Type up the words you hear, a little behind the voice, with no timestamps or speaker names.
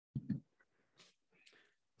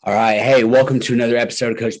All right. Hey, welcome to another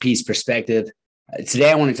episode of Coach P's Perspective. Today,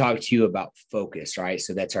 I want to talk to you about focus, right?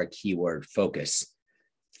 So that's our keyword, focus.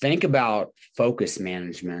 Think about focus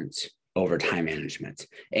management over time management.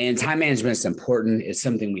 And time management is important. It's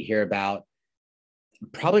something we hear about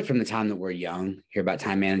probably from the time that we're young, hear about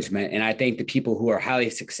time management. And I think the people who are highly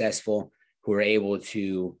successful, who are able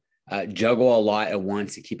to juggle a lot at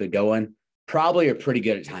once to keep it going, probably are pretty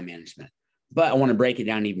good at time management. But I want to break it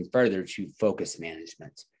down even further to focus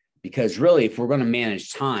management. Because really, if we're going to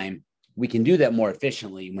manage time, we can do that more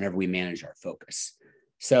efficiently whenever we manage our focus.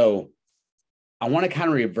 So I want to kind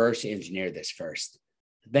of reverse engineer this first.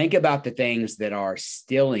 Think about the things that are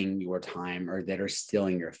stealing your time or that are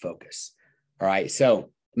stealing your focus. All right.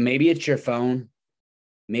 So maybe it's your phone.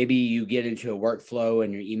 Maybe you get into a workflow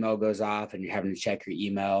and your email goes off and you're having to check your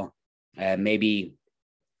email. Maybe,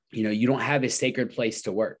 you don't have a sacred place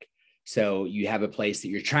to work. So you have a place that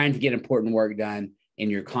you're trying to get important work done and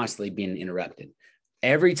you're constantly being interrupted.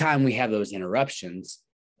 Every time we have those interruptions,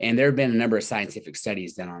 and there have been a number of scientific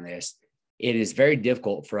studies done on this, it is very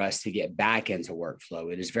difficult for us to get back into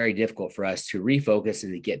workflow. It is very difficult for us to refocus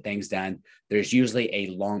and to get things done. There's usually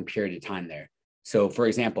a long period of time there. So for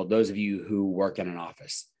example, those of you who work in an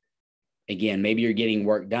office, again, maybe you're getting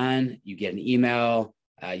work done, you get an email,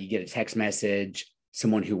 you get a text message,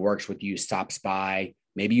 someone who works with you stops by,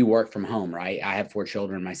 maybe you work from home, right? I have 4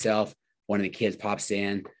 children myself. One of the kids pops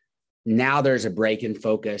in. Now there's a break in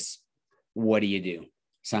focus. What do?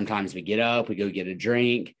 Sometimes we get up, we go get a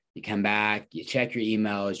drink, you come back, you check your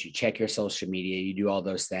emails, you check your social media, you do all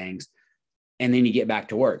those things, and then you get back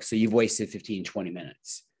to work. So you've wasted 15, 20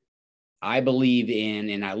 minutes. I believe in,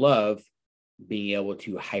 and I love being able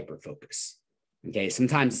to hyperfocus. Okay.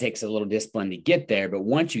 Sometimes it takes a little discipline to get there, but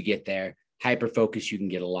once you get there, hyperfocus, you can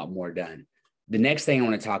get a lot more done. The next thing I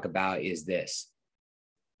want to talk about is this.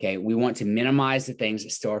 Okay, we want to minimize the things that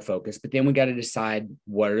steal our focus, but then we got to decide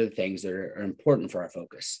what are the things that are important for our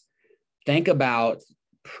focus. Think about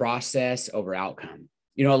process over outcome.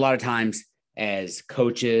 A lot of times as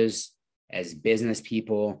coaches, as business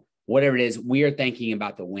people, whatever it is, we are thinking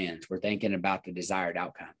about the wins. We're thinking about the desired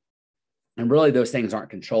outcome. And really, those things aren't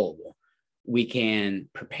controllable. We can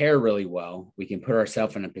prepare really well. We can put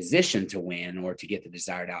ourselves in a position to win or to get the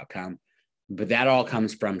desired outcome. But that all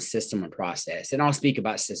comes from system and process. And I'll speak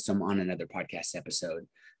about system on another podcast episode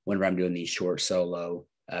whenever I'm doing these short solo,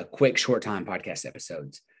 quick short time podcast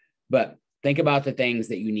episodes. But think about the things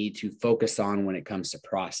that you need to focus on when it comes to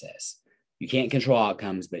process. You can't control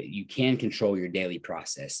outcomes, but you can control your daily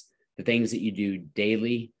process. The things that you do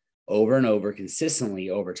daily, over and over, consistently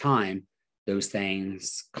over time, those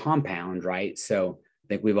things compound, right? So I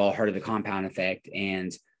think we've all heard of the compound effect,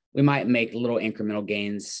 and we might make little incremental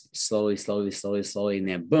gains slowly, and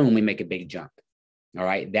then boom, we make a big jump. All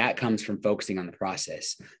right. That comes from focusing on the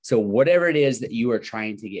process. So whatever it is that you are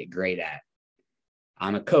trying to get great at,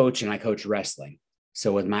 I'm a coach and I coach wrestling.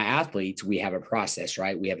 So with my athletes, we have a process,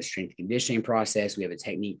 right? We have a strength conditioning process. We have a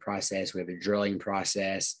technique process. We have a drilling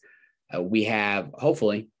process. We have,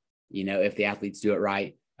 hopefully, if the athletes do it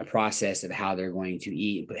right, a process of how they're going to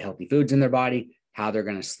eat and put healthy foods in their body, how they're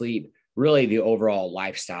going to sleep, really the overall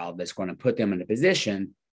lifestyle that's going to put them in a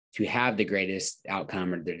position to have the greatest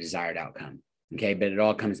outcome or the desired outcome. Okay. But it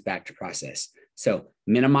all comes back to process. So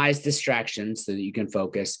minimize distractions so that you can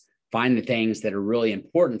focus, find the things that are really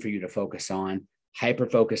important for you to focus on, hyper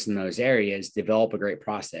focus in those areas, develop a great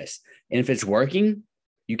process. And if it's working,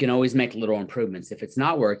 you can always make little improvements. If it's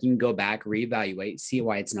not working, go back, reevaluate, see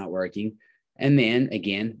why it's not working. And then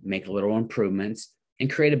again, make little improvements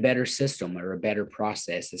and create a better system or a better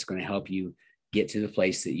process that's going to help you get to the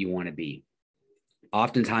place that you want to be.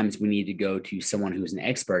 Oftentimes, we need to go to someone who's an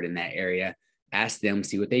expert in that area, ask them,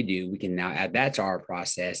 see what they do. We can now add that to our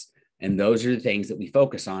process. And those are the things that we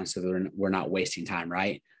focus on so that we're not wasting time,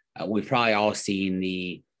 right? We've probably all seen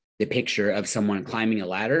the picture of someone climbing a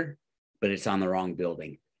ladder, but it's on the wrong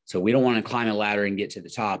building. So we don't want to climb a ladder and get to the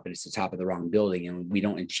top, but it's the top of the wrong building, and we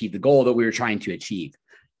don't achieve the goal that we were trying to achieve.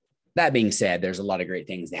 That being said, there's a lot of great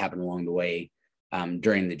things that happen along the way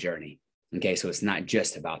during the journey. Okay, so it's not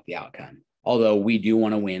just about the outcome. Although we do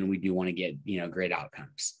want to win, we do want to get great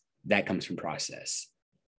outcomes. That comes from process.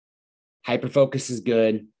 Hyperfocus is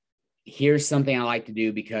good. Here's something I like to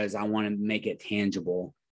do because I want to make it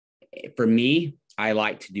tangible. For me, I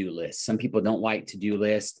like to-do lists. Some people don't like to-do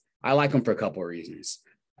lists. I like them for a couple of reasons.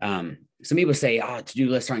 Some people say, to-do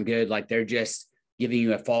lists aren't good. Like they're just giving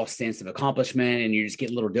you a false sense of accomplishment and you just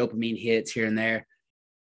get little dopamine hits here and there.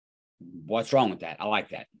 What's wrong with that? I like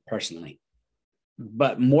that personally.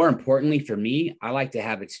 But more importantly for me, I like to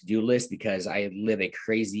have a to-do list because I live a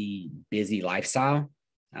crazy busy lifestyle.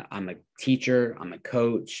 I'm a teacher. I'm a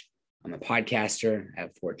coach. I'm a podcaster. I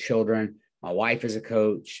have 4 children. My wife is a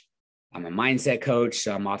coach. I'm a mindset coach.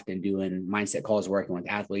 So I'm often doing mindset calls, working with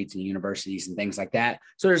athletes and universities and things like that.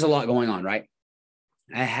 So there's a lot going on, right?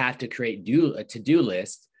 I have to create a to-do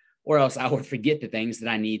list, or else I will forget the things that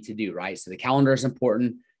I need to do, right? So the calendar is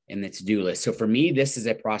important and the to-do list. So for me, this is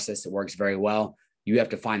a process that works very well. You have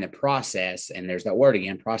to find the process, and there's that word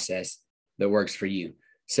again, process, that works for you.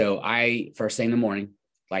 So I, first thing in the morning,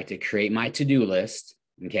 like to create my to-do list.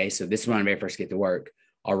 Okay. So this is when I very first get to work.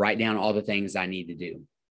 I'll write down all the things I need to do.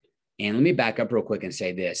 And let me back up real quick and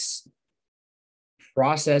say this.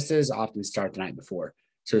 Processes often start the night before.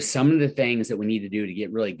 So some of the things that we need to do to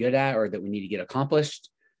get really good at, or that we need to get accomplished,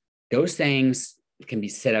 those things can be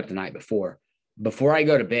set up the night before. Before I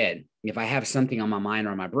go to bed, if I have something on my mind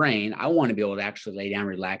or my brain, I want to be able to actually lay down,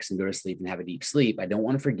 relax, and go to sleep and have a deep sleep. I don't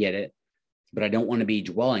want to forget it, but I don't want to be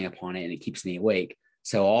dwelling upon it, and it keeps me awake.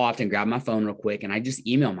 So I'll often grab my phone real quick and I just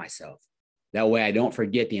email myself. That way I don't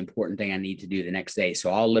forget the important thing I need to do the next day.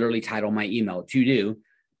 So I'll literally title my email to do,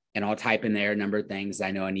 and I'll type in there a number of things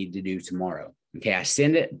I know I need to do tomorrow. Okay, I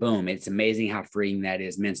send it, boom. It's amazing how freeing that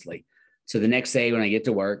is mentally. So the next day when I get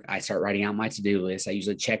to work, I start writing out my to-do list. I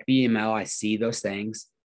usually check the email. I see those things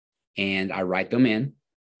and I write them in.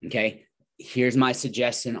 Okay, here's my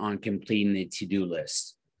suggestion on completing the to-do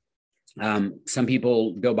list. Some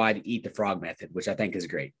people go by the eat the frog method, which I think is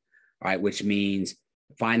great. All right, which means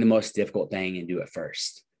find the most difficult thing and do it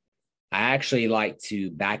first. I actually like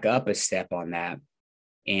to back up a step on that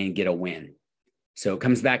and get a win. So it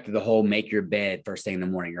comes back to the whole make your bed first thing in the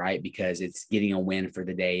morning, right? Because it's getting a win for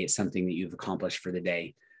the day. It's something that you've accomplished for the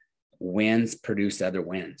day. Wins produce other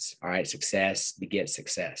wins. All right. Success begets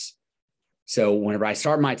success. So whenever I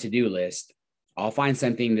start my to-do list, I'll find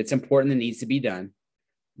something that's important that needs to be done,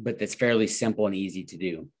 but that's fairly simple and easy to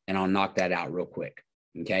do. And I'll knock that out real quick.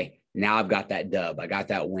 Okay. Now I've got that dub. I got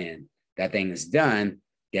that win. That thing is done.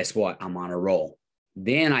 Guess what? I'm on a roll.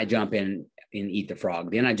 Then I jump in and eat the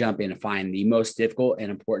frog. Then I jump in and find the most difficult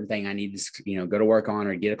and important thing I need to, go to work on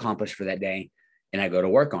or get accomplished for that day. And I go to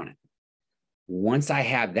work on it. Once I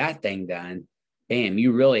have that thing done, bam,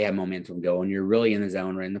 you really have momentum going. You're really in the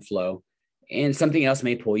zone or in the flow. And something else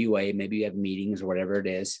may pull you away. Maybe you have meetings or whatever it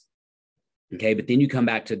is. Okay. But then you come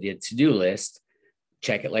back to the to-do list,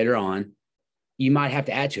 check it later on. You might have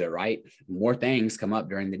to add to it, right? More things come up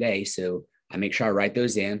during the day. So I make sure I write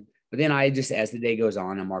those in. But then I just, as the day goes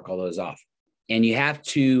on, I mark all those off. And you have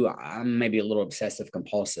to, I'm maybe a little obsessive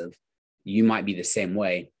compulsive. You might be the same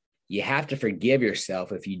way. You have to forgive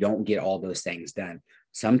yourself if you don't get all those things done.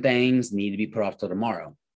 Some things need to be put off till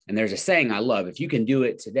tomorrow. And there's a saying I love: if you can do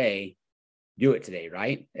it today, do it today,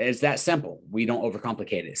 right? It's that simple. We don't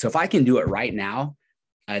overcomplicate it. So if I can do it right now,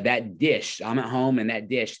 that dish, I'm at home, and that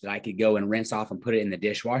dish that I could go and rinse off and put it in the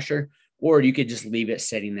dishwasher, or you could just leave it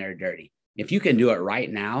sitting there dirty. If you can do it right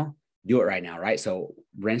now, do it right now, right? So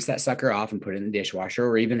rinse that sucker off and put it in the dishwasher,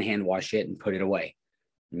 or even hand wash it and put it away.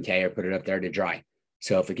 Okay. Or put it up there to dry.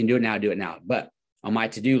 So if we can do it now, do it now. But on my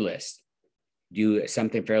to-do list, do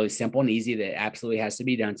something fairly simple and easy that absolutely has to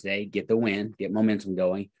be done today. Get the win, get momentum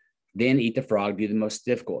going, then eat the frog, do the most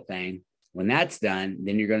difficult thing. When that's done,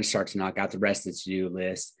 then you're going to start to knock out the rest of the to-do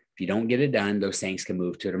list. If you don't get it done, those things can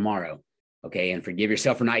move to tomorrow. Okay. And forgive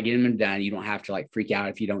yourself for not getting them done. You don't have to freak out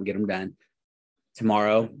if you don't get them done.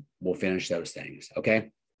 Tomorrow, we'll finish those things. Okay.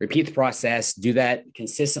 Repeat the process. Do that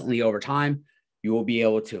consistently over time. You will be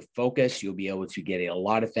able to focus. You'll be able to get a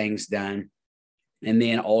lot of things done. And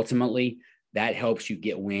then ultimately, that helps you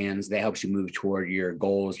get wins. That helps you move toward your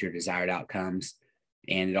goals, your desired outcomes.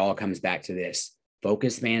 And it all comes back to this: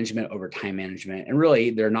 focus management over time management. And really,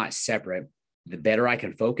 they're not separate. The better I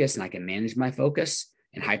can focus and I can manage my focus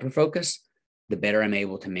and hyperfocus, the better I'm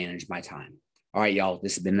able to manage my time. All right, y'all,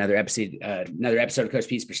 this has been another episode of Coach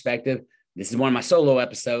P's Perspective. This is one of my solo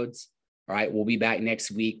episodes. All right, we'll be back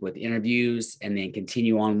next week with interviews, and then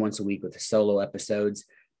continue on once a week with the solo episodes.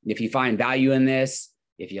 If you find value in this,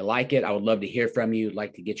 if you like it, I would love to hear from you. I'd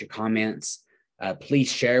like to get your comments. Please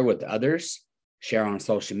share with others. Share on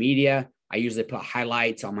social media. I usually put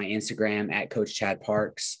highlights on my Instagram at Coach Chad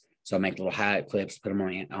Parks. So I make little highlight clips, put them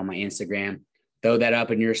on my Instagram. Throw that up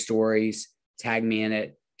in your stories. Tag me in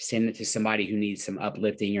it. Send it to somebody who needs some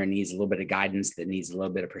uplifting or needs a little bit of guidance, that needs a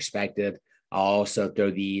little bit of perspective. I'll also throw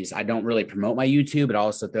these. I don't really promote my YouTube, but I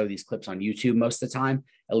also throw these clips on YouTube most of the time,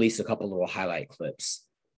 at least a couple little highlight clips.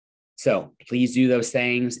 So please do those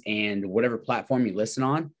things. And whatever platform you listen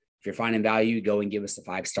on, if you're finding value, go and give us a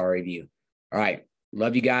 5-star review. All right.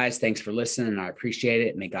 Love you guys. Thanks for listening. I appreciate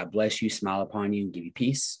it. May God bless you, smile upon you, and give you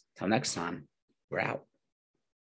peace. Till next time, we're out.